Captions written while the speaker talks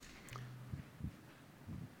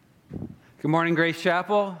Good morning, Grace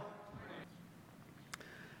Chapel.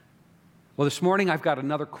 Well, this morning I've got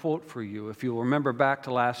another quote for you. If you'll remember back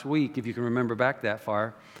to last week, if you can remember back that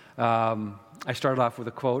far, I started off with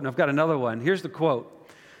a quote, and I've got another one. Here's the quote.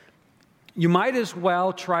 You might as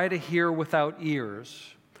well try to hear without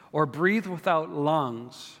ears or breathe without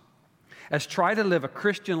lungs as try to live a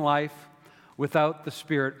Christian life without the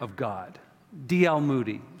Spirit of God. D.L.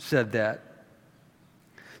 Moody said that.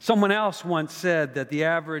 Someone else once said that the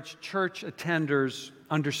average church attender's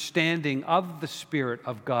understanding of the Spirit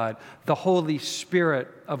of God, the Holy Spirit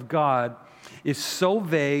of God, is so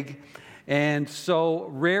vague and so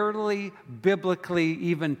rarely biblically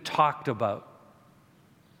even talked about.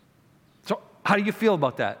 So, how do you feel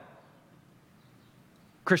about that?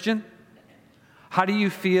 Christian? How do you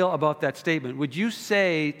feel about that statement? Would you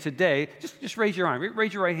say today, just raise your arm,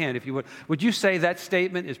 raise your right hand if you would. Would you say that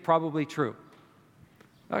statement is probably true?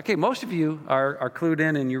 Okay, most of you are clued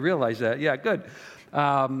in and you realize that. Yeah, good.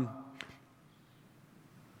 You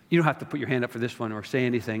don't have to put your hand up for this one or say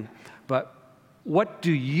anything, but what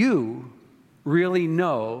do you really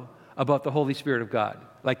know about the Holy Spirit of God?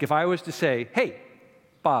 Like if I was to say, hey,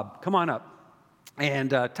 Bob, come on up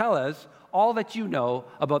and tell us all that you know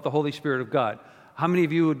about the Holy Spirit of God. How many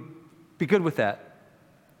of you would be good with that?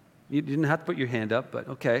 You didn't have to put your hand up, but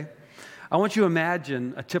okay. I want you to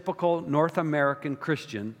imagine a typical North American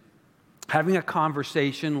Christian having a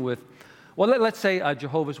conversation with, well, let's say a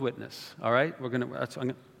Jehovah's Witness, all right? I'm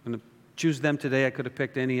going to choose them today. I could have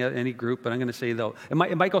picked any group, but I'm going to say, though, it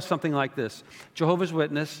might go something like this. Jehovah's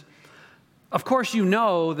Witness, of course you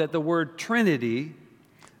know that the word Trinity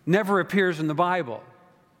never appears in the Bible,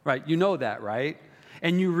 right? You know that, right?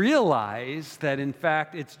 And you realize that, in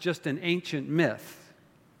fact, it's just an ancient myth.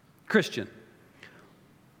 Christian,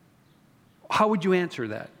 how would you answer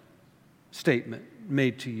that statement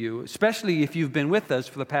made to you, especially if you've been with us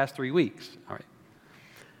for the past 3 weeks? All right.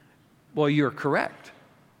 Well, you're correct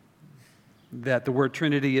that the word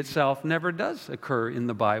Trinity itself never does occur in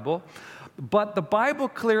the Bible. But the Bible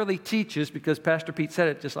clearly teaches, because Pastor Pete said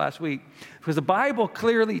it just last week, because the Bible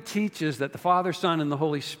clearly teaches that the Father, Son, and the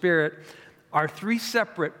Holy Spirit are three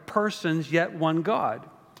separate persons, yet one God,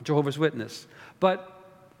 Jehovah's Witness. But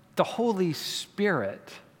the Holy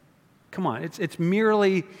Spirit, come on, it's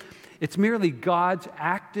merely God's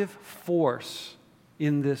active force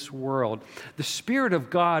in this world. The Spirit of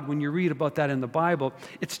God, when you read about that in the Bible,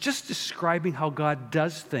 it's just describing how God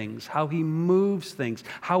does things, how He moves things,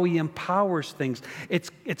 how He empowers things.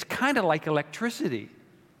 It's kind of like electricity.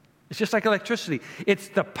 It's just like electricity. It's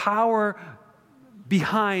the power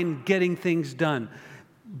behind getting things done.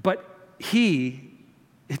 But He's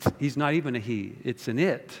not even a He, it's an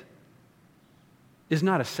it. Is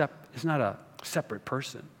not a separate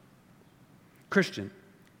person. Christian,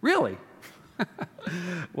 really?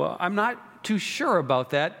 Well, I'm not too sure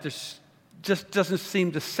about that. This just doesn't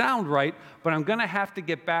seem to sound right, but I'm going to have to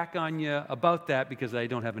get back on you about that because I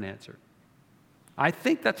don't have an answer. I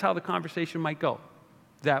think that's how the conversation might go,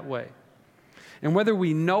 that way. And whether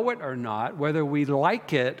we know it or not, whether we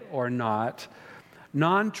like it or not,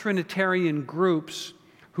 non-Trinitarian groups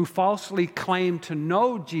who falsely claim to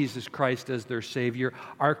know Jesus Christ as their Savior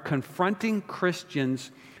are confronting Christians,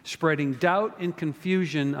 spreading doubt and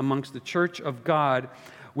confusion amongst the Church of God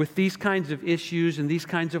with these kinds of issues and these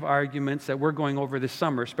kinds of arguments that we're going over this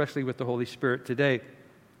summer, especially with the Holy Spirit today.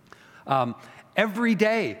 Every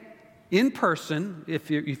day, in person, if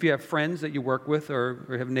you have friends that you work with or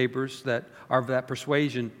have neighbors that are of that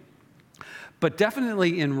persuasion, but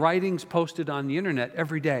definitely in writings posted on the internet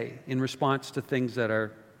every day in response to things that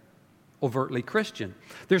are overtly Christian.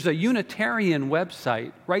 There's a Unitarian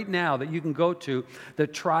website right now that you can go to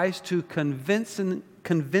that tries to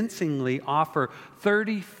convincingly offer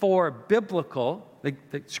 34 biblical, the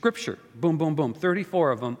scripture, boom, boom, boom,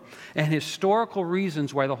 34 of them, and historical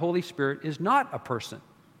reasons why the Holy Spirit is not a person.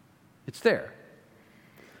 It's there.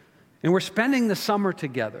 And we're spending the summer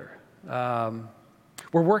together.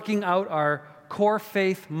 We're working out our core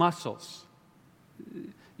faith muscles.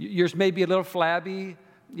 Yours may be a little flabby.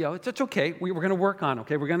 You know, it's okay. We're going to work on it,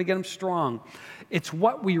 okay? We're going to get them strong. It's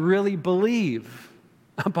what we really believe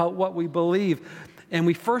about what we believe. And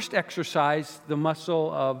we first exercise the muscle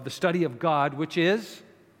of the study of God, which is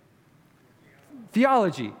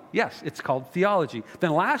theology. Yes, it's called theology.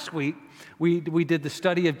 Then last week, we did the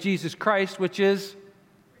study of Jesus Christ, which is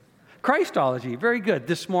Christology. Very good.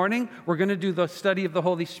 This morning, we're going to do the study of the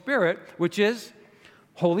Holy Spirit, which is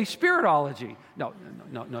Holy Spiritology. No,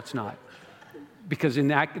 it's not. because in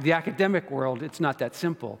the academic world, it's not that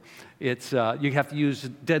simple. It's you have to use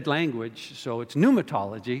dead language, so it's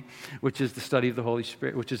pneumatology, which is the study of the Holy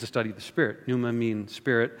Spirit, which is the study of the Spirit. Pneuma means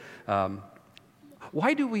spirit.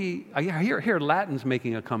 Why do we? I hear Latin's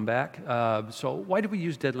making a comeback. So why do we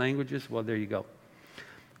use dead languages? Well, there you go.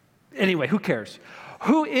 Anyway, who cares?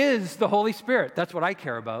 Who is the Holy Spirit? That's what I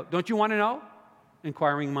care about. Don't you want to know?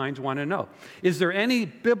 Inquiring minds want to know. Is there any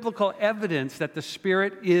biblical evidence that the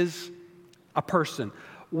Spirit is a person?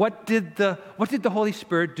 What did the Holy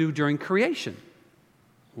Spirit do during creation?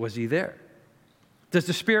 Was he there? Does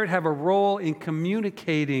the Spirit have a role in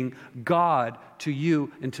communicating God to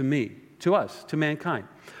you and to me, to us, to mankind?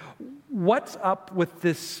 What's up with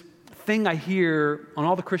this thing I hear on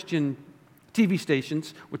all the Christian TV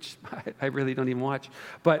stations, which I really don't even watch,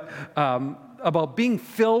 but about being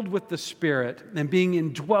filled with the Spirit and being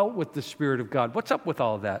indwelt with the Spirit of God? What's up with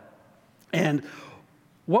all of that? And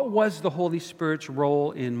what was the Holy Spirit's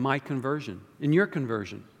role in my conversion, in your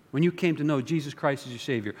conversion? When you came to know Jesus Christ as your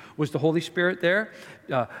Savior, was the Holy Spirit there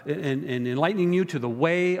in enlightening you to the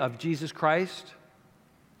way of Jesus Christ,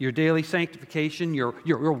 your daily sanctification,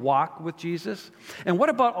 your walk with Jesus? And what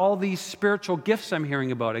about all these spiritual gifts I'm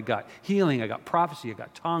hearing about? I got healing, I got prophecy, I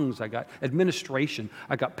got tongues, I got administration,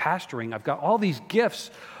 I got pastoring, I've got all these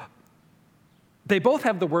gifts. They both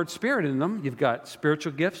have the word Spirit in them. You've got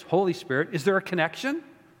spiritual gifts, Holy Spirit. Is there a connection?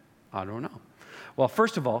 I don't know. Well,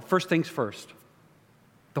 first of all, first things first.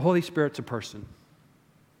 The Holy Spirit's a person.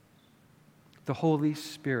 The Holy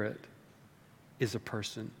Spirit is a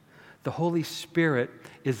person. The Holy Spirit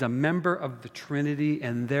is a member of the Trinity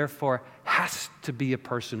and therefore has to be a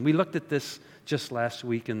person. We looked at this just last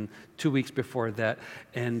week and 2 weeks before that,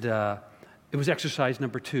 and it was exercise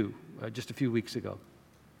number 2 just a few weeks ago.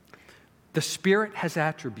 The Spirit has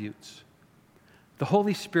attributes. The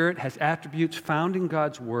Holy Spirit has attributes found in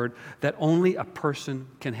God's Word that only a person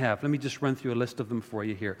can have. Let me just run through a list of them for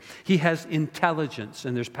you here. He has intelligence,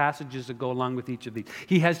 and there's passages that go along with each of these.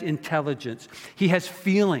 He has intelligence. He has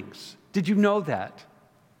feelings. Did you know that?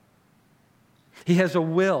 He has a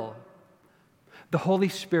will. The Holy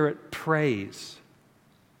Spirit prays.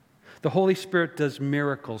 The Holy Spirit does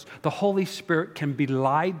miracles. The Holy Spirit can be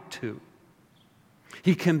lied to.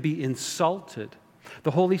 He can be insulted.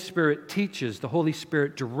 The Holy Spirit teaches. The Holy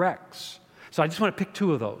Spirit directs. So I just want to pick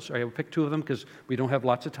 2 of those. All right, we'll pick 2 of them because we don't have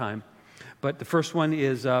lots of time. But the first one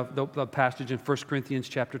is the passage in 1 Corinthians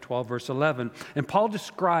chapter 12, verse 11. And Paul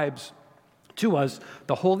describes to us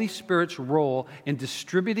the Holy Spirit's role in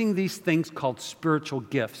distributing these things called spiritual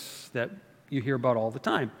gifts that you hear about all the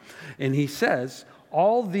time. And he says,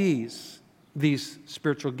 all these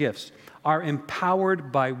spiritual gifts are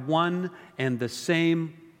empowered by one and the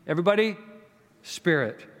same, everybody?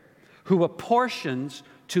 Spirit, who apportions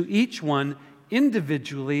to each one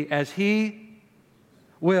individually as he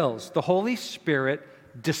wills. The Holy Spirit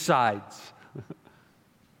decides.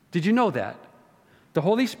 Did you know that? The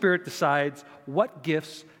Holy Spirit decides what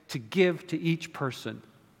gifts to give to each person.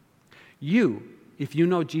 You, if you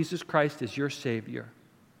know Jesus Christ as your Savior,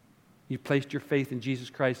 you placed your faith in Jesus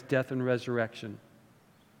Christ's death and resurrection,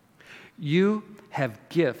 you have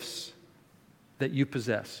gifts that you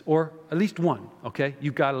possess, or at least one, okay?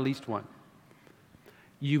 You've got at least one.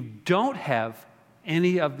 You don't have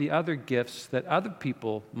any of the other gifts that other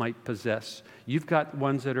people might possess. You've got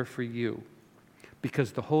ones that are for you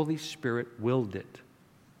because the Holy Spirit willed it.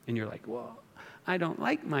 And you're like, well, I don't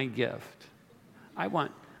like my gift. I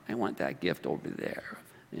want that gift over there.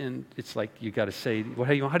 And it's like you got to say, well,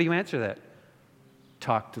 how do you answer that?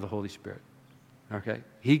 Talk to the Holy Spirit, okay?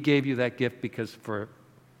 He gave you that gift because for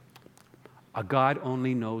a God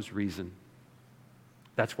only knows reason.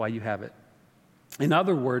 That's why you have it. In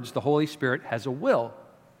other words, the Holy Spirit has a will,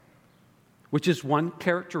 which is one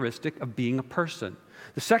characteristic of being a person.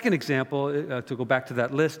 The second example, to go back to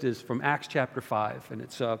that list, is from Acts chapter 5, and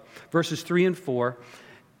it's verses 3 and 4,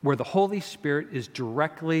 where the Holy Spirit is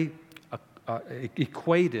directly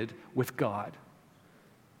equated with God,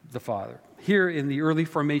 the Father. Here in the early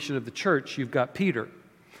formation of the church, you've got Peter,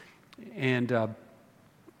 and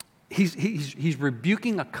he's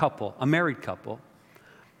rebuking a couple, a married couple,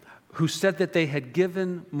 who said that they had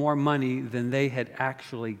given more money than they had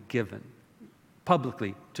actually given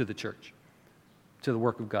publicly to the church, to the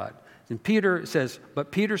work of God. And Peter says,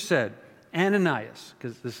 but Peter said, Ananias,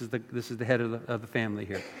 because this is the head of the family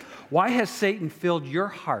here, why has Satan filled your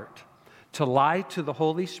heart to lie to the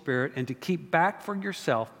Holy Spirit and to keep back for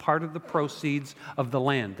yourself part of the proceeds of the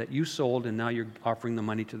land that you sold and now you're offering the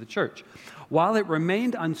money to the church? While it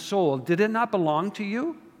remained unsold, did it not belong to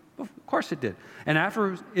you? Of course it did. And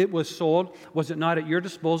after it was sold, was it not at your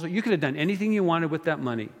disposal? You could have done anything you wanted with that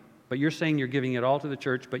money. But you're saying you're giving it all to the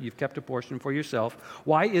church, but you've kept a portion for yourself.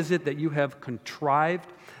 Why is it that you have contrived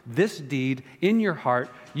this deed in your heart?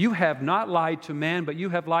 You have not lied to man, but you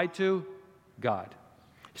have lied to God.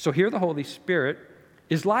 So here the Holy Spirit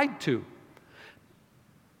is lied to.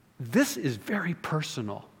 This is very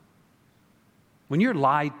personal. When you're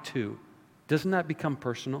lied to, doesn't that become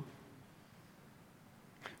personal?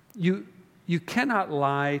 You cannot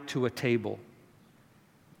lie to a table.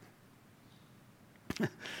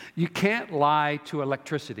 You can't lie to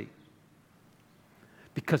electricity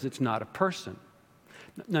because it's not a person.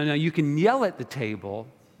 Now you can yell at the table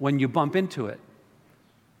when you bump into it,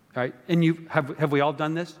 right? And have we all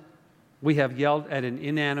done this? We have yelled at an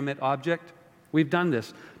inanimate object. We've done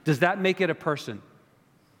this. Does that make it a person?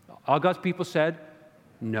 All God's people said,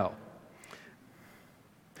 no.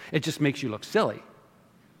 It just makes you look silly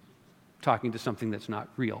talking to something that's not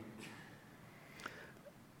real.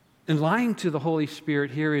 And lying to the Holy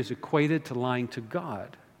Spirit here is equated to lying to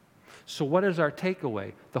God. So what is our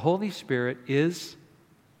takeaway? The Holy Spirit is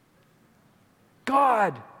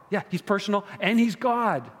God. Yeah, he's personal and he's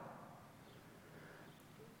God.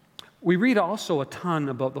 We read also a ton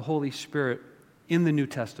about the Holy Spirit in the New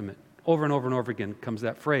Testament. Over and over and over again comes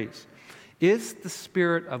that phrase. Is the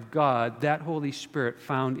Spirit of God, that Holy Spirit,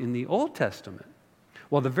 found in the Old Testament?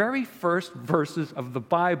 Well, the very first verses of the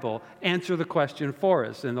Bible answer the question for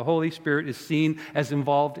us, and the Holy Spirit is seen as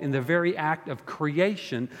involved in the very act of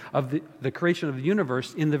creation, of the creation of the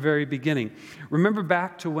universe in the very beginning. Remember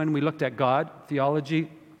back to when we looked at God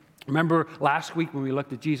theology? Remember last week when we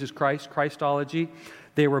looked at Jesus Christ, Christology?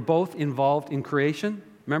 They were both involved in creation.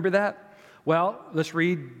 Remember that? Well, let's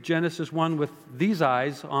read Genesis 1 with these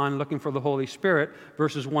eyes on looking for the Holy Spirit,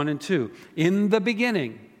 verses 1 and 2. In the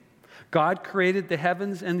beginning, God created the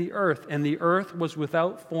heavens and the earth was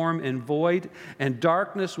without form and void, and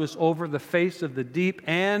darkness was over the face of the deep,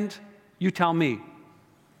 and, you tell me,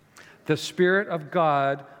 the Spirit of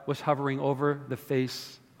God was hovering over the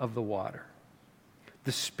face of the water.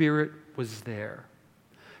 The Spirit was there.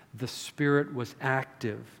 The Spirit was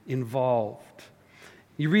active, involved.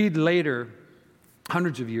 You read later,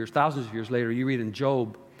 hundreds of years, thousands of years later, you read in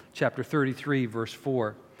Job chapter 33, verse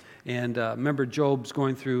 4. And remember, Job's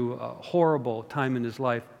going through a horrible time in his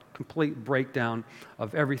life, complete breakdown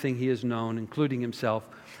of everything he has known, including himself.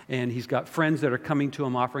 And he's got friends that are coming to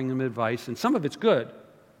him, offering him advice. And some of it's good,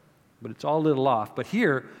 but it's all a little off. But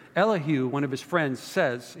here, Elihu, one of his friends,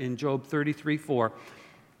 says in Job 33:4,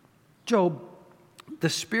 Job, the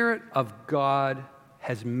Spirit of God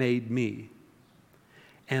has made me,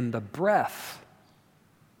 and the breath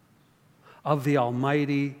of the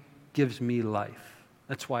Almighty gives me life.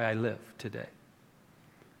 That's why I live today.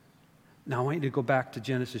 Now I want you to go back to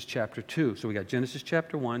Genesis chapter 2. So we got Genesis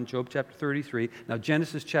chapter 1, Job chapter 33. Now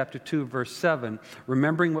Genesis chapter 2, verse 7.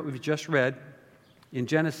 Remembering what we've just read in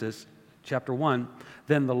Genesis chapter 1.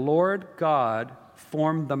 Then the Lord God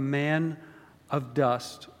formed the man of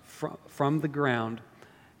dust from the ground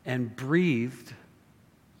and breathed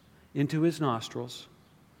into his nostrils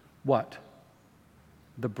what?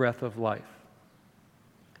 The breath of life.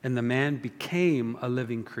 And the man became a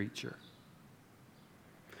living creature.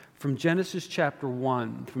 From Genesis chapter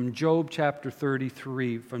 1, from Job chapter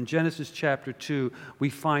 33, from Genesis chapter 2, we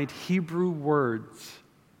find Hebrew words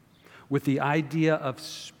with the idea of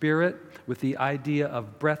spirit, with the idea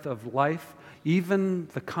of breath of life, even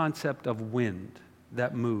the concept of wind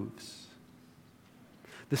that moves.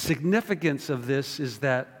 The significance of this is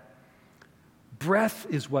that breath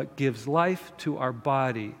is what gives life to our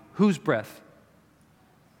body. Whose breath?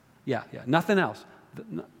 Yeah, nothing else.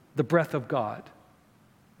 The breath of God,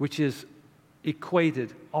 which is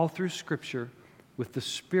equated all through Scripture with the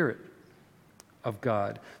Spirit of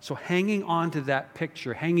God. So hanging on to that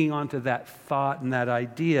picture, hanging on to that thought and that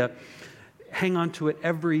idea, hang on to it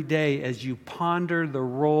every day as you ponder the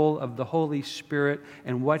role of the Holy Spirit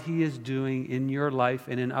and what He is doing in your life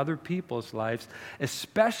and in other people's lives,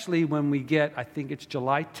 especially when we get, I think it's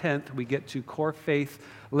July 10th, we get to Core Faith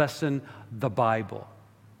lesson, the Bible,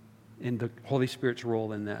 and the Holy Spirit's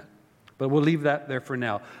role in that. But we'll leave that there for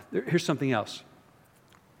now. Here's something else.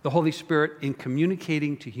 The Holy Spirit in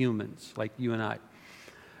communicating to humans like you and I.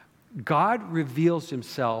 God reveals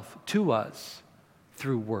Himself to us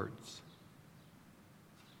through words.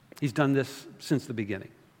 He's done this since the beginning.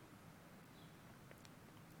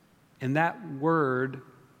 And that word,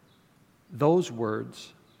 those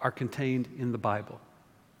words, are contained in the Bible.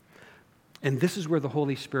 And this is where the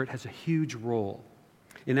Holy Spirit has a huge role.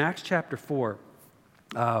 In Acts chapter 4,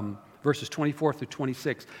 verses 24 through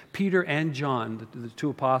 26, Peter and John, the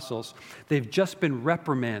two apostles, they've just been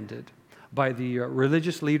reprimanded by the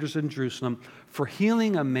religious leaders in Jerusalem for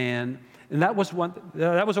healing a man, and that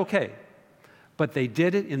was okay. But they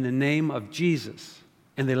did it in the name of Jesus,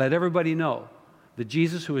 and they let everybody know that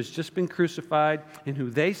Jesus, who has just been crucified and who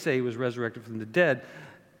they say was resurrected from the dead,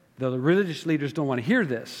 the religious leaders don't want to hear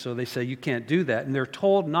this, so they say you can't do that, and they're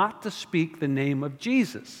told not to speak the name of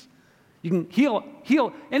Jesus. You can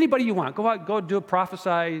heal anybody you want. Go out, go do it,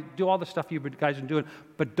 prophesy, do all the stuff you guys are doing,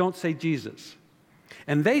 but don't say Jesus.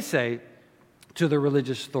 And they say to the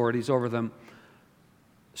religious authorities over them,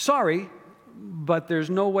 sorry, but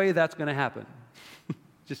there's no way that's going to happen.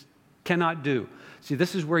 Just cannot do. See,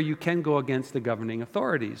 this is where you can go against the governing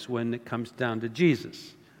authorities when it comes down to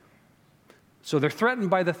Jesus. So they're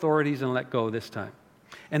threatened by the authorities and let go this time.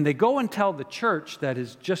 And they go and tell the church that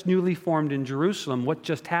is just newly formed in Jerusalem what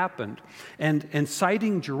just happened. And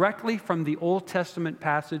citing directly from the Old Testament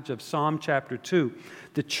passage of Psalm chapter 2,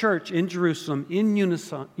 the church in Jerusalem in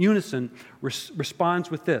unison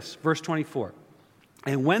responds with this, verse 24.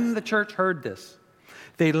 And when the church heard this,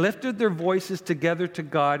 they lifted their voices together to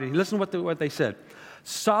God. And listen to what they said.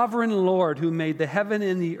 Sovereign Lord, who made the heaven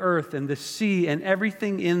and the earth and the sea and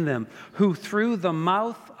everything in them, who through the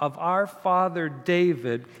mouth of our father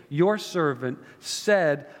David, your servant,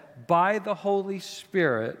 said by the Holy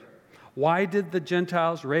Spirit, why did the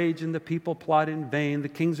Gentiles rage and the people plot in vain? The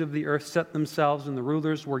kings of the earth set themselves and the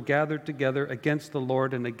rulers were gathered together against the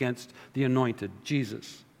Lord and against the anointed,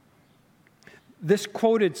 Jesus. This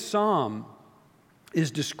quoted psalm is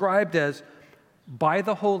described as by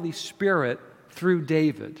the Holy Spirit through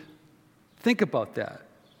David. Think about that.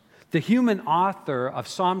 The human author of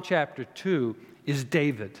Psalm chapter 2 is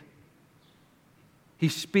David.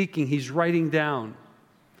 He's speaking, he's writing down,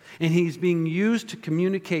 and he's being used to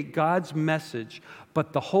communicate God's message,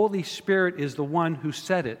 but the Holy Spirit is the one who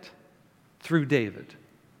said it through David.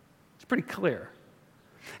 It's pretty clear.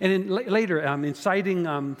 And later, in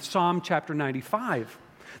citing Psalm chapter 95,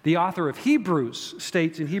 the author of Hebrews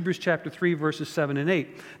states in Hebrews chapter 3, verses 7 and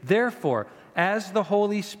 8, therefore, as the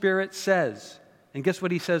Holy Spirit says, and guess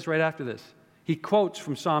what he says right after this? He quotes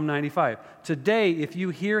from Psalm 95. Today, if you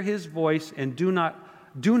hear his voice and do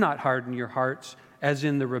not harden your hearts as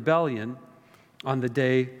in the rebellion on the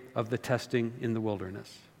day of the testing in the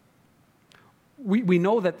wilderness. We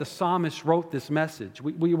know that the psalmist wrote this message.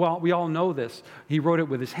 We all know this. He wrote it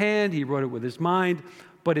with his hand, he wrote it with his mind,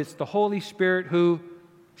 but it's the Holy Spirit who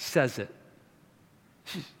says it.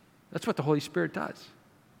 That's what the Holy Spirit does.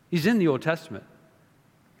 He's in the Old Testament.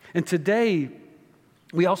 And today,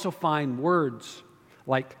 we also find words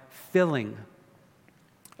like filling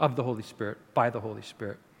of the Holy Spirit, by the Holy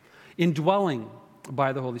Spirit, indwelling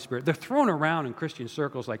by the Holy Spirit. They're thrown around in Christian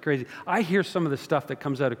circles like crazy. I hear some of the stuff that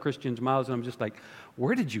comes out of Christians' mouths, and I'm just like,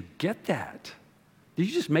 where did you get that? Did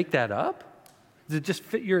you just make that up? Does it just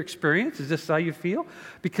fit your experience? Is this how you feel?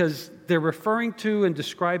 Because they're referring to and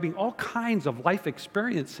describing all kinds of life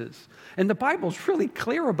experiences. And the Bible's really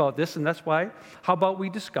clear about this, and that's why, how about we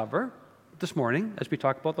discover this morning, as we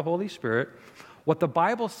talk about the Holy Spirit, what the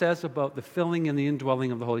Bible says about the filling and the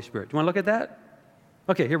indwelling of the Holy Spirit. Do you want to look at that?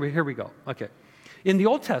 Okay, here we go. Okay. In the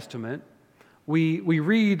Old Testament, we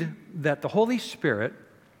read that the Holy Spirit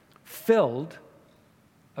filled,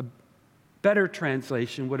 a better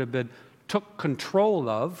translation would have been took control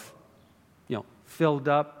of, filled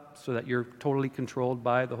up so that you're totally controlled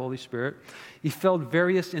by the Holy Spirit. He filled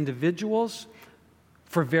various individuals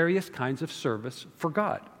for various kinds of service for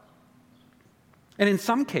God. And in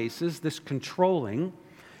some cases, this controlling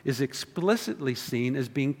is explicitly seen as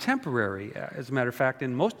being temporary. As a matter of fact,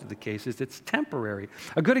 in most of the cases, it's temporary.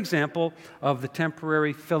 A good example of the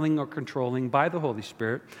temporary filling or controlling by the Holy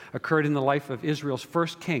Spirit occurred in the life of Israel's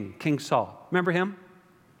first king, King Saul. Remember him?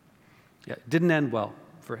 Yeah, it didn't end well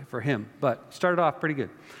for him, but started off pretty good.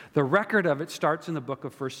 The record of it starts in the book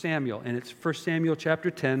of 1 Samuel, and it's 1 Samuel chapter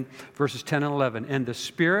 10, verses 10 and 11. And the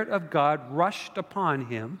Spirit of God rushed upon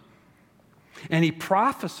him, and he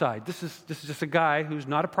prophesied. This is just a guy who's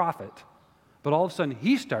not a prophet, but all of a sudden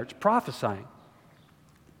he starts prophesying.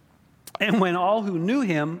 And when all who knew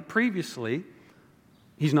him previously,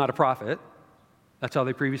 he's not a prophet, that's how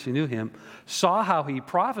they previously knew him, saw how he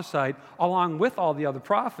prophesied along with all the other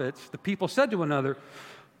prophets, the people said to one another,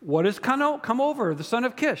 what has come over the son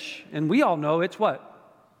of Kish? And we all know it's what?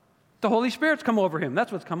 The Holy Spirit's come over him.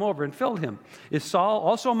 That's what's come over and filled him. Is Saul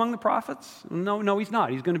also among the prophets? No, he's not.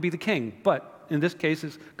 He's going to be the king. But in this case,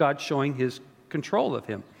 it's God showing his control of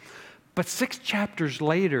him. But 6 chapters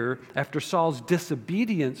later, after Saul's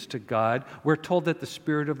disobedience to God, we're told that the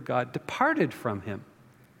Spirit of God departed from him.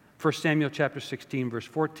 1 Samuel chapter 16, verse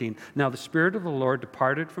 14. Now the Spirit of the Lord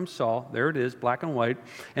departed from Saul, there it is, black and white,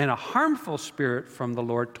 and a harmful spirit from the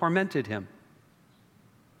Lord tormented him.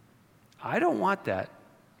 I don't want that,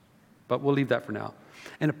 but we'll leave that for now.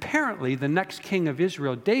 And apparently the next king of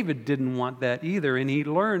Israel, David, didn't want that either, and he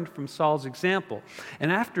learned from Saul's example.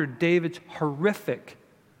 And after David's horrific,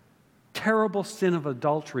 terrible sin of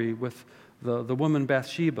adultery with the woman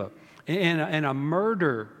Bathsheba, and a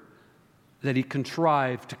murder that he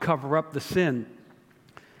contrived to cover up the sin,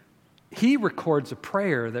 he records a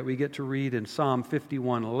prayer that we get to read in Psalm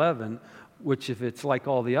 51:11, which, if it's like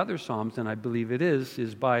all the other Psalms, and I believe it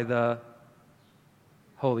is by the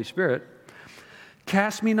Holy Spirit.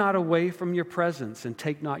 Cast me not away from your presence, and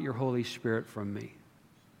take not your Holy Spirit from me.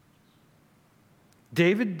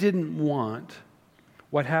 David didn't want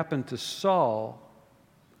what happened to Saul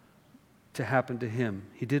to happen to him.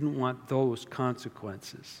 He didn't want those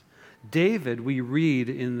consequences. David, we read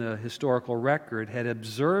in the historical record, had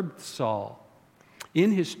observed Saul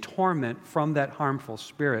in his torment from that harmful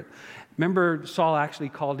spirit. Remember, Saul actually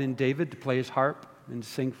called in David to play his harp and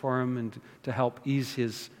sing for him and to help ease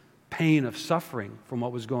his pain of suffering from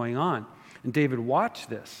what was going on. And David watched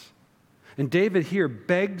this. And David here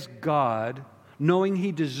begs God, knowing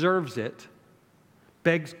he deserves it,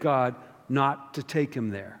 begs God not to take him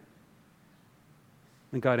there.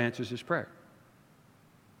 And God answers his prayer.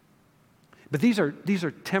 But these are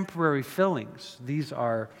temporary fillings. These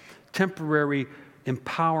are temporary,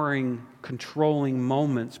 empowering, controlling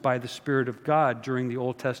moments by the Spirit of God during the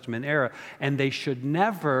Old Testament era. And they should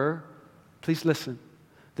never, please listen,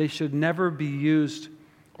 they should never be used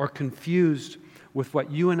or confused with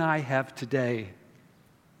what you and I have today.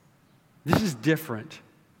 This is different.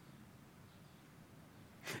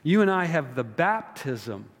 You and I have the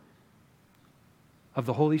baptism of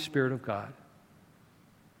the Holy Spirit of God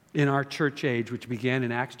in our church age, which began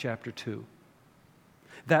in Acts chapter 2.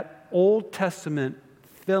 That Old Testament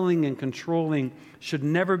filling and controlling should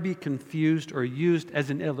never be confused or used as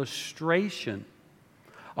an illustration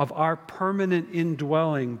of our permanent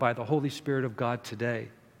indwelling by the Holy Spirit of God today.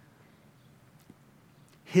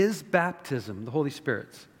 His baptism, the Holy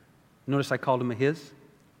Spirit's, notice I called him a his,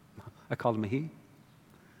 I called him a he.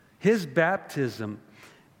 His baptism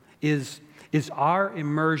is our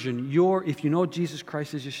immersion. If you know Jesus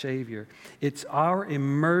Christ as your Savior, it's our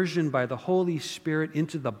immersion by the Holy Spirit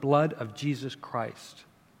into the blood of Jesus Christ.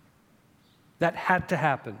 That had to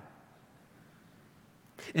happen.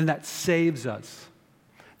 And that saves us.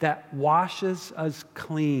 That washes us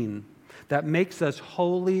clean. That makes us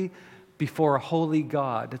holy before a holy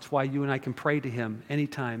God. That's why you and I can pray to Him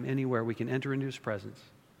anytime, anywhere. We can enter into His presence.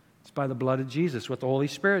 It's by the blood of Jesus, what the Holy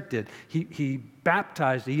Spirit did. He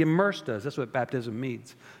baptized, He immersed us. That's what baptism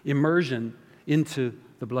means. Immersion into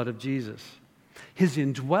the blood of Jesus. His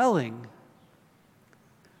indwelling,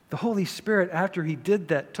 the Holy Spirit, after He did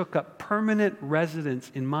that, took up permanent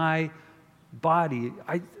residence in my body.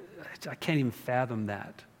 I can't even fathom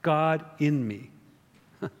that. God in me.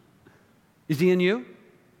 Is He in you?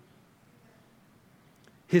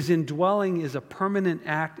 His indwelling is a permanent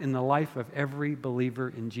act in the life of every believer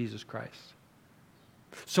in Jesus Christ.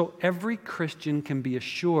 So every Christian can be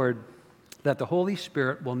assured that the Holy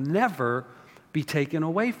Spirit will never be taken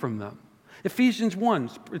away from them. Ephesians 1,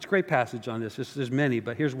 it's a great passage on this. There's many,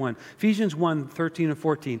 but here's one. Ephesians 1, 13 and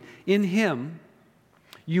 14. In Him,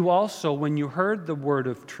 you also, when you heard the word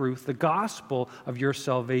of truth, the gospel of your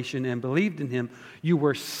salvation, and believed in Him, you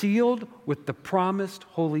were sealed with the promised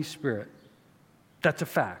Holy Spirit. That's a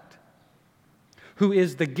fact. Who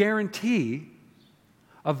is the guarantee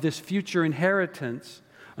of this future inheritance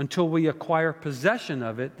until we acquire possession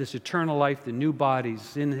of it, this eternal life, the new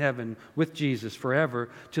bodies in heaven with Jesus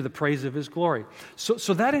forever, to the praise of His glory.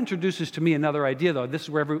 So that introduces to me another idea, though. This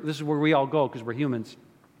is where we all go because we're humans.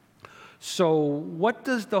 So what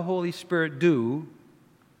does the Holy Spirit do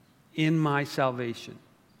in my salvation?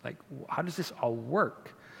 Like, how does this all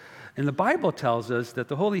work? And the Bible tells us that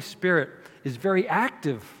the Holy Spirit is very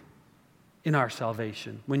active in our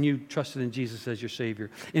salvation when you trusted in Jesus as your Savior.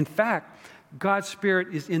 In fact, God's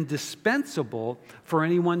Spirit is indispensable for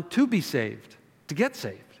anyone to be saved, to get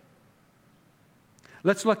saved.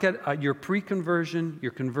 Let's look at your pre-conversion,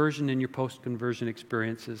 your conversion, and your post-conversion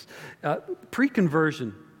experiences.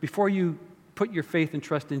 Pre-conversion, before you put your faith and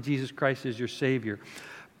trust in Jesus Christ as your Savior,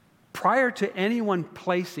 prior to anyone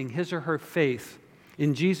placing his or her faith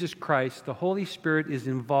in Jesus Christ, the Holy Spirit is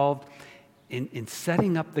involved in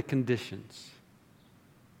setting up the conditions.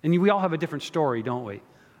 And we all have a different story, don't we,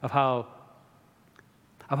 of how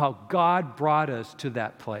God brought us to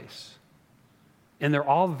that place. And they're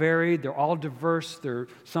all varied, they're all diverse,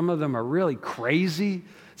 some of them are really crazy,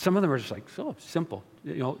 some of them are just like so simple.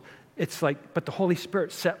 It's like, but the Holy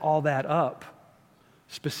Spirit set all that up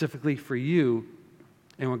specifically for you.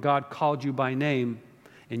 And when God called you by name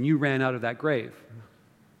and you ran out of that grave,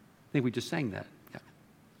 I think we just sang that. Yeah.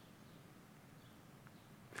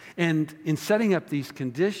 And in setting up these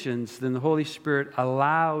conditions, then the Holy Spirit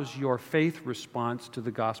allows your faith response to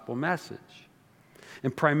the gospel message.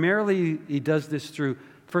 And primarily, he does this through,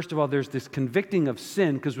 first of all, there's this convicting of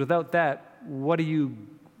sin, because without that, what are you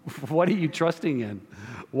trusting in?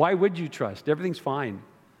 Why would you trust? Everything's fine.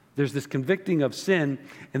 There's this convicting of sin,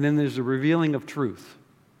 and then there's a revealing of truth.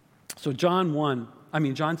 So John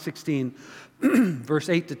 16, verse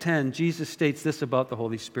 8 to 10, Jesus states this about the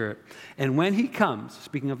Holy Spirit. And when he comes,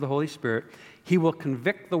 speaking of the Holy Spirit, he will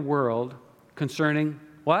convict the world concerning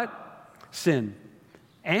what? Sin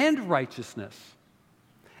and righteousness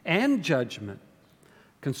and judgment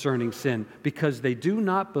concerning sin, because they do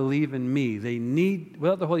not believe in me.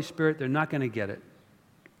 Without the Holy Spirit, they're not going to get it,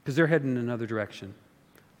 because they're heading in another direction.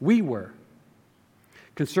 We were.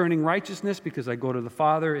 Concerning righteousness, because I go to the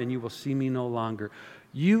Father and you will see me no longer.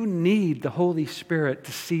 You need the Holy Spirit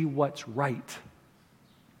to see what's right.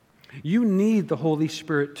 You need the Holy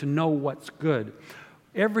Spirit to know what's good.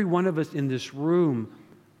 Every one of us in this room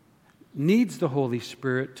needs the Holy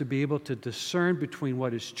Spirit to be able to discern between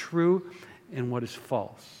what is true and what is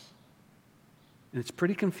false. And it's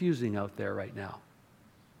pretty confusing out there right now.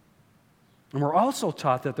 And we're also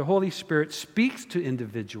taught that the Holy Spirit speaks to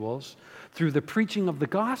individuals through the preaching of the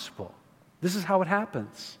gospel. This is how it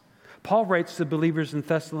happens. Paul writes to believers in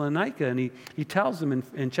Thessalonica, and he tells them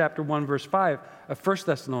in chapter 1, verse 5 of 1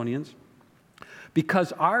 Thessalonians,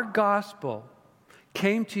 because our gospel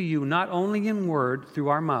came to you not only in word through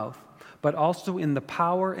our mouth, but also in the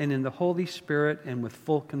power and in the Holy Spirit and with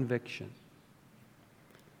full conviction.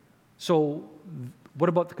 So what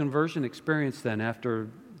about the conversion experience then, after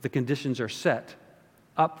the conditions are set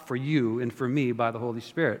up for you and for me by the Holy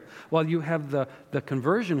Spirit? Well, you have the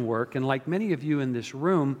conversion work, and like many of you in this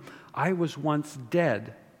room, I was once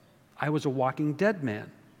dead. I was a walking dead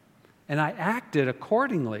man, and I acted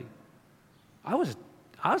accordingly. I was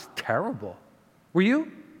terrible. Were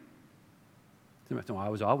you? No, I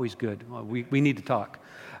was always good. Well, we need to talk.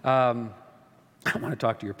 I want to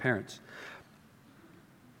talk to your parents.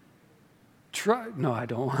 No, I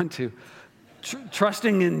don't want to.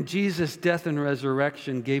 Trusting in Jesus' death and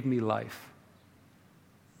resurrection gave me life.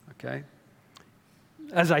 Okay?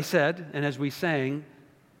 As I said, and as we sang,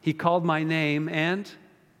 he called my name and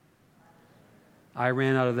I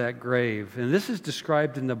ran out of that grave. And this is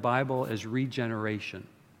described in the Bible as regeneration.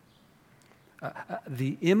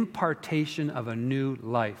 The impartation of a new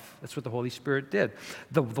life. That's what the Holy Spirit did.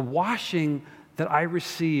 The washing that I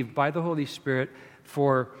received by the Holy Spirit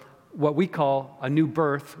for what we call a new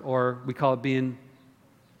birth, or we call it being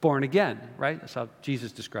born again, right? That's how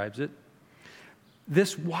Jesus describes it.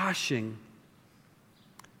 This washing,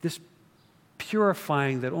 this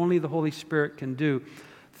purifying that only the Holy Spirit can do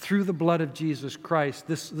through the blood of Jesus Christ,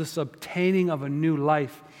 this obtaining of a new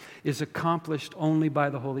life is accomplished only by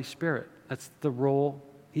the Holy Spirit. That's the role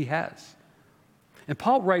he has. And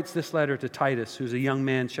Paul writes this letter to Titus, who's a young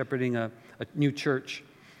man shepherding a new church.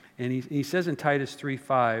 And he says in Titus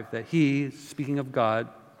 3:5 that he, speaking of God,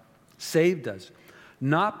 saved us,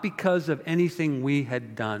 not because of anything we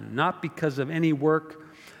had done, not because of any work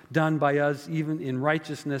done by us, even in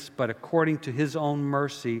righteousness, but according to his own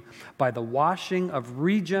mercy, by the washing of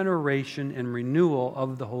regeneration and renewal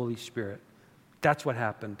of the Holy Spirit. That's what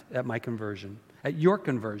happened at my conversion, at your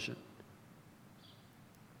conversion.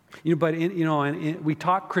 But we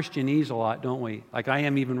talk Christianese a lot, don't we? Like I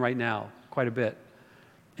am even right now, quite a bit.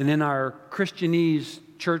 And in our Christianese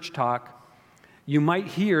church talk, you might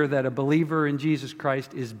hear that a believer in Jesus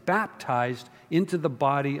Christ is baptized into the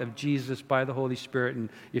body of Jesus by the Holy Spirit. And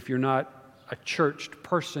if you're not a churched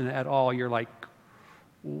person at all, you're like,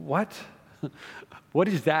 what? What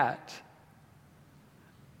is that?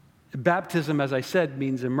 Baptism, as I said,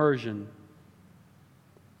 means immersion.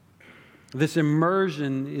 This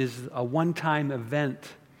immersion is a one-time event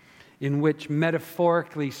in which,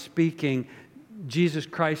 metaphorically speaking, Jesus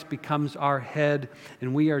Christ becomes our head,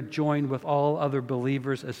 and we are joined with all other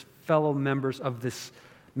believers as fellow members of this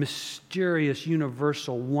mysterious,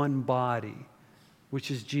 universal one body, which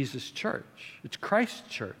is Jesus' church. It's Christ's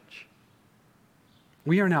church.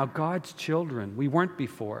 We are now God's children. We weren't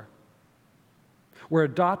before. We're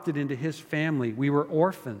adopted into his family. We were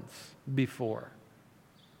orphans before.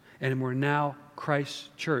 And we're now Christ's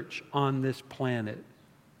church on this planet.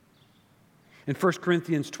 In 1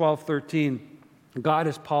 Corinthians 12:13, God,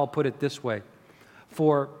 as Paul put it this way,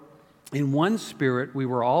 For in one Spirit we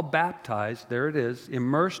were all baptized, there it is,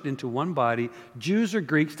 immersed into one body, Jews or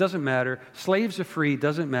Greeks, doesn't matter, slaves or free,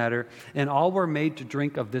 doesn't matter, and all were made to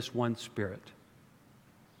drink of this one Spirit.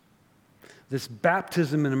 This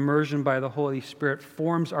baptism and immersion by the Holy Spirit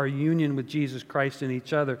forms our union with Jesus Christ and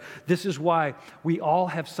each other. This is why we all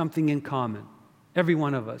have something in common. Every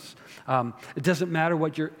one of us. It doesn't matter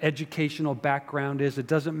what your educational background is. It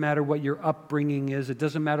doesn't matter what your upbringing is. It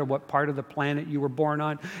doesn't matter what part of the planet you were born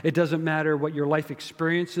on. It doesn't matter what your life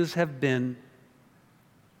experiences have been.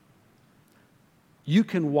 You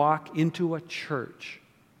can walk into a church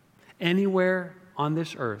anywhere on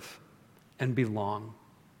this earth and belong,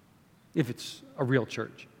 if it's a real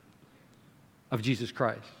church of Jesus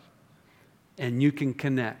Christ. And you can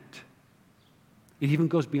connect. It even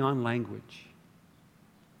goes beyond language.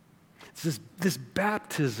 It's this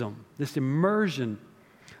baptism, this immersion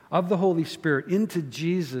of the Holy Spirit into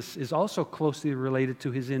Jesus is also closely related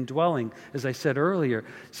to his indwelling, as I said earlier.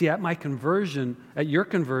 See, at your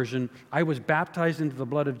conversion, I was baptized into the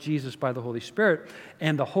blood of Jesus by the Holy Spirit,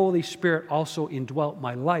 and the Holy Spirit also indwelt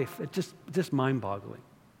my life. It's just mind-boggling.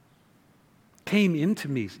 Came into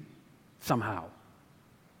me somehow.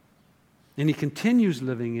 And he continues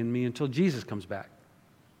living in me until Jesus comes back.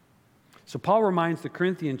 So Paul reminds the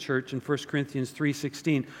Corinthian church in 1 Corinthians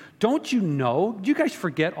 3:16, don't you know, do you guys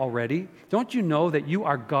forget already? Don't you know that you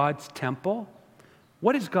are God's temple?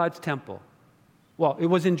 What is God's temple? Well, it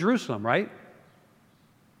was in Jerusalem, right?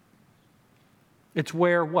 It's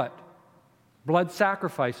where what? Blood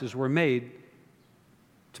sacrifices were made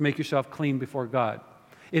to make yourself clean before God.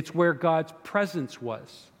 It's where God's presence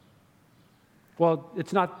was. Well,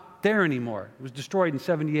 it's not there anymore. It was destroyed in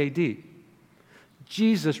 70 A.D.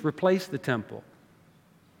 Jesus replaced the temple.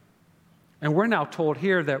 And we're now told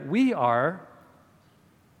here that we are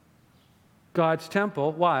God's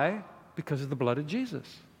temple. Why? Because of the blood of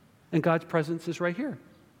Jesus. And God's presence is right here.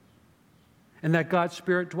 And that God's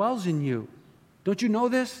Spirit dwells in you. Don't you know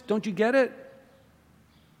this? Don't you get it?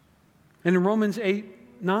 And in Romans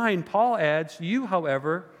 8:9, Paul adds, you,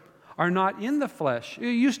 however, are not in the flesh. You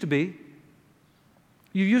used to be.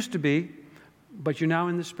 You used to be, but you're now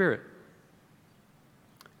in the Spirit.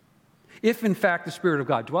 If, in fact, the Spirit of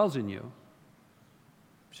God dwells in you,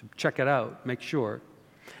 so check it out, make sure.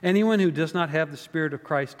 Anyone who does not have the Spirit of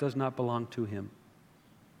Christ does not belong to him.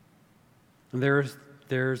 And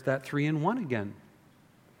there's that 3 in 1 again.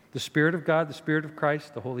 The Spirit of God, the Spirit of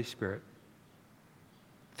Christ, the Holy Spirit.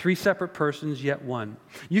 3 separate persons, yet one.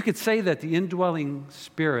 You could say that the indwelling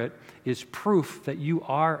Spirit is proof that you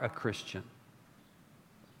are a Christian.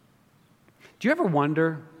 Do you ever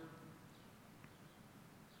wonder,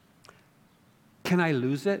 can I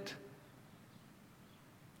lose it?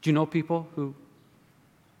 Do you know people who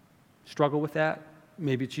struggle with that?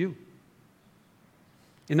 Maybe it's you.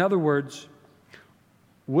 In other words,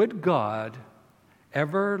 would God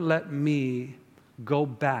ever let me go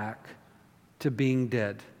back to being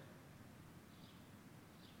dead?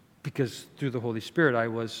 Because through the Holy Spirit I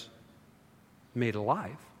was made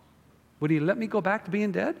alive. Would he let me go back to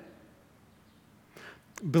being dead?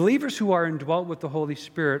 Believers who are indwelt with the Holy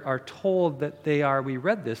Spirit are told that they are, we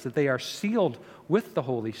read this, that they are sealed with the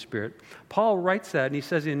Holy Spirit. Paul writes that, and he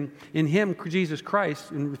says in him, Jesus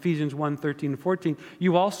Christ, in Ephesians 1:13 and 14,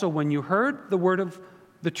 you also, when you heard the word of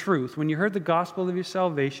the truth, when you heard the gospel of your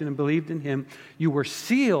salvation and believed in him, you were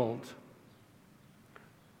sealed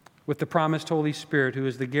with the promised Holy Spirit, who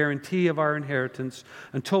is the guarantee of our inheritance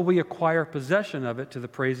until we acquire possession of it to the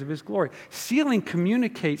praise of his glory. Sealing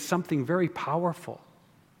communicates something very powerful.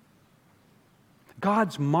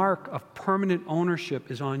 God's mark of permanent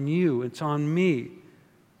ownership is on you. It's on me.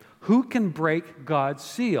 Who can break God's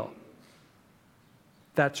seal?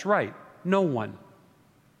 That's right, no one.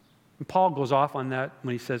 And Paul goes off on that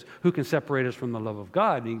when he says, who can separate us from the love of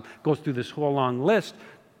God? And he goes through this whole long list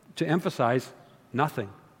to emphasize nothing.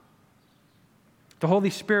 The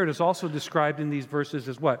Holy Spirit is also described in these verses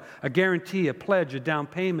as what? A guarantee, a pledge, a down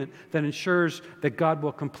payment that ensures that God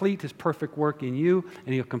will complete his perfect work in you,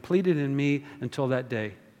 and he'll complete it in me until that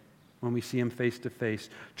day when we see him face to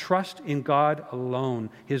face. Trust in God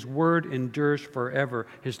alone. His word endures forever.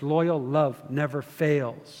 His loyal love never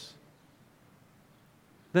fails.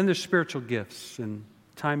 Then there's spiritual gifts, and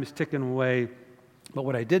time is ticking away. But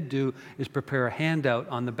what I did do is prepare a handout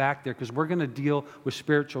on the back there, because we're going to deal with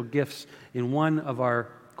spiritual gifts in one of our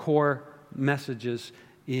core messages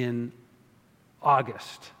in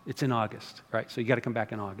August. It's in August, right? So you got to come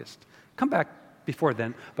back in August. Come back before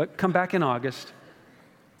then, but come back in August.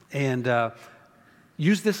 And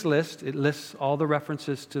use this list. It lists all the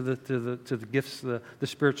references to the gifts, the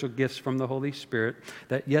spiritual gifts from the Holy Spirit,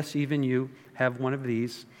 that yes, even you have one of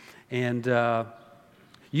these. And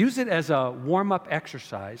use it as a warm-up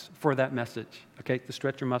exercise for that message, okay? To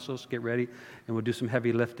stretch your muscles, get ready, and we'll do some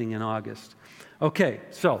heavy lifting in August. Okay,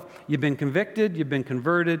 so you've been convicted, you've been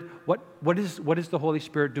converted. What is the Holy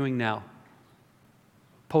Spirit doing now?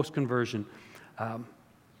 Post-conversion.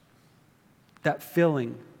 That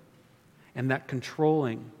filling and that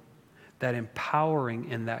controlling, that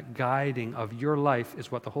empowering and that guiding of your life is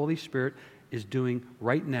what the Holy Spirit is doing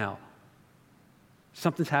right now.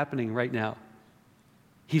 Something's happening right now.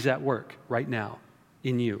 He's at work right now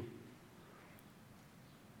in you.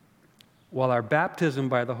 While our baptism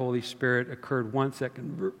by the Holy Spirit occurred once at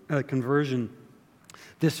conversion,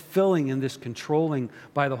 this filling and this controlling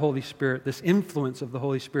by the Holy Spirit, this influence of the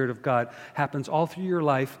Holy Spirit of God happens all through your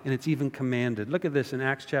life, and it's even commanded. Look at this in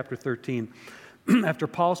Acts chapter 13. After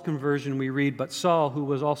Paul's conversion, we read, "But Saul, who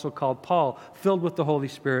was also called Paul, filled with the Holy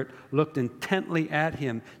Spirit, looked intently at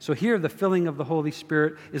him." So here the filling of the Holy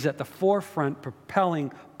Spirit is at the forefront,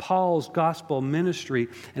 propelling Paul's gospel ministry,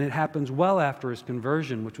 and it happens well after his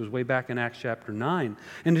conversion, which was way back in Acts chapter 9.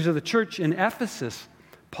 And to the church in Ephesus,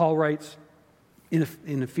 Paul writes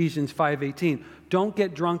in Ephesians 5:18, "Don't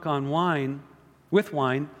get drunk on wine,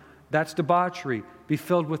 that's debauchery. Be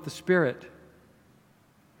filled with the Spirit."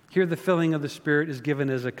 Here the filling of the Spirit is given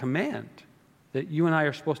as a command that you and I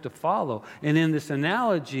are supposed to follow. And in this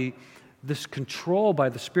analogy, this control by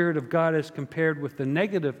the Spirit of God is compared with the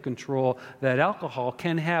negative control that alcohol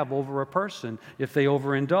can have over a person if they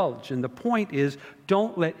overindulge. And the point is,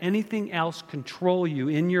 don't let anything else control you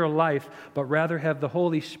in your life, but rather have the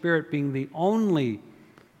Holy Spirit being the only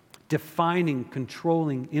defining,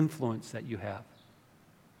 controlling influence that you have.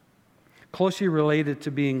 Closely related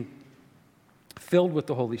to being filled with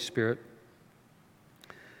the Holy Spirit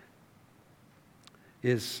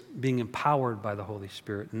is being empowered by the Holy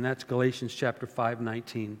Spirit. And that's Galatians chapter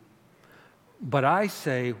 5:19. "But I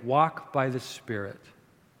say, walk by the Spirit,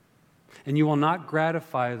 and you will not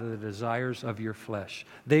gratify the desires of your flesh."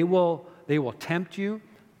 They will tempt you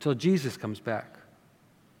till Jesus comes back.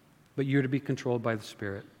 But you're to be controlled by the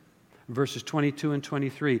Spirit. Verses 22 and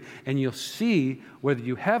 23. "And you'll see whether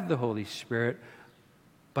you have the Holy Spirit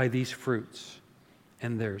by these fruits."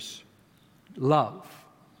 And there's love.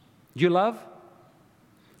 Do you love?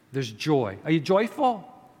 There's joy. Are you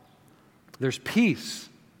joyful? There's peace.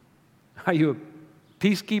 Are you a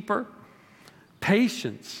peacekeeper?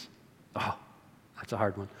 Patience. Oh, that's a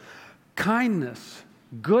hard one. Kindness,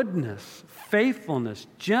 goodness, faithfulness,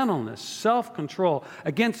 gentleness, self-control.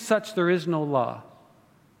 Against such there is no law.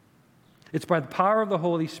 It's by the power of the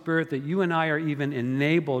Holy Spirit that you and I are even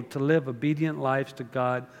enabled to live obedient lives to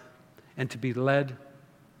God and to be led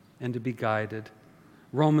and to be guided.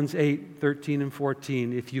 Romans 8:13 and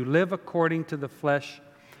 14. "If you live according to the flesh,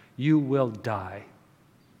 you will die."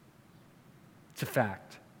 It's a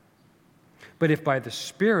fact. "But if by the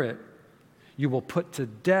Spirit you will put to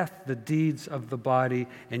death the deeds of the body,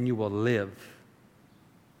 and you will live.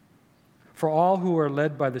 For all who are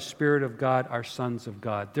led by the Spirit of God are sons of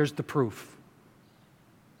God." There's the proof.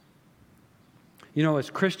 You know,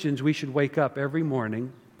 as Christians, we should wake up every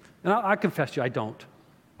morning. And I confess to you, I don't.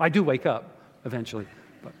 I do wake up eventually.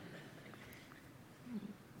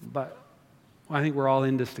 But I think we're all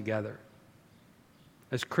in this together.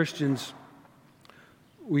 As Christians,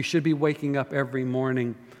 we should be waking up every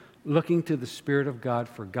morning looking to the Spirit of God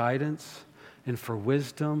for guidance and for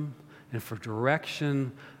wisdom and for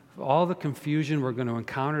direction, for all the confusion we're going to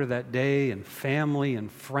encounter that day in family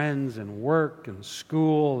and friends and work and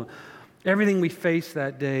school, everything we face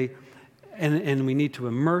that day. And we need to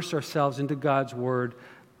immerse ourselves into God's Word,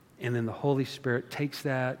 and then the Holy Spirit takes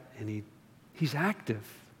that and He's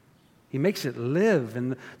active. He makes it live,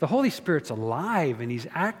 and the Holy Spirit's alive, and He's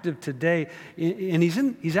active today. And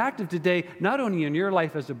He's active today not only in your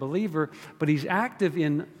life as a believer, but He's active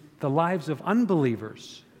in the lives of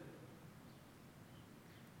unbelievers.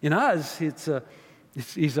 In us, He's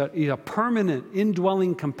a permanent,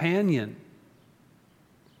 indwelling companion.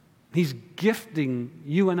 He's gifting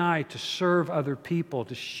you and I to serve other people,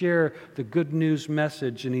 to share the good news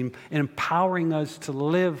message, and empowering us to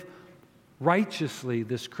live righteously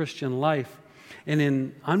this Christian life. And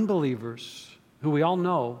in unbelievers, who we all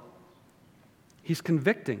know, He's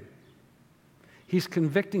convicting. He's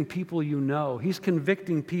convicting people you know. He's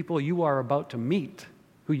convicting people you are about to meet,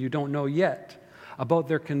 who you don't know yet, about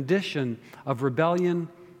their condition of rebellion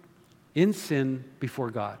in sin before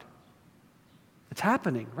God. It's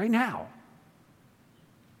happening right now.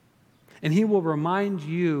 And He will remind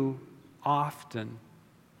you often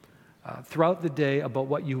throughout the day about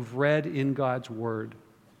what you've read in God's Word.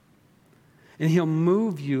 And He'll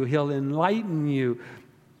move you, He'll enlighten you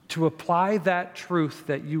to apply that truth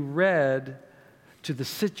that you read to the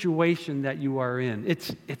situation that you are in.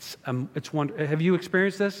 It's wonderful. Have you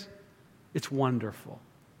experienced this? It's wonderful.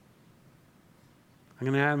 I'm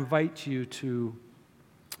going to invite you to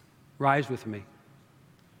rise with me.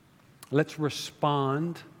 Let's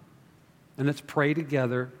respond and let's pray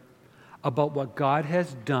together about what God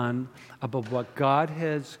has done, about what God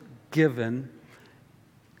has given,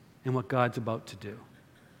 and what God's about to do.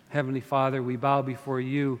 Heavenly Father, we bow before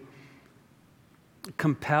you,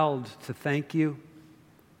 compelled to thank you,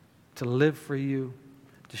 to live for you,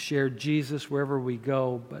 to share Jesus wherever we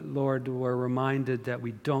go. But Lord, we're reminded that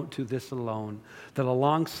we don't do this alone, that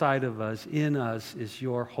alongside of us, in us, is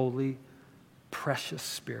your holy, precious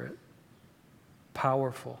Spirit,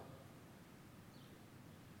 powerful.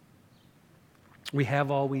 We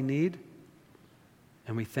have all we need,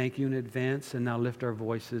 and we thank you in advance, and now lift our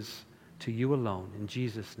voices to you alone. In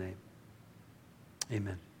Jesus' name,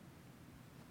 amen.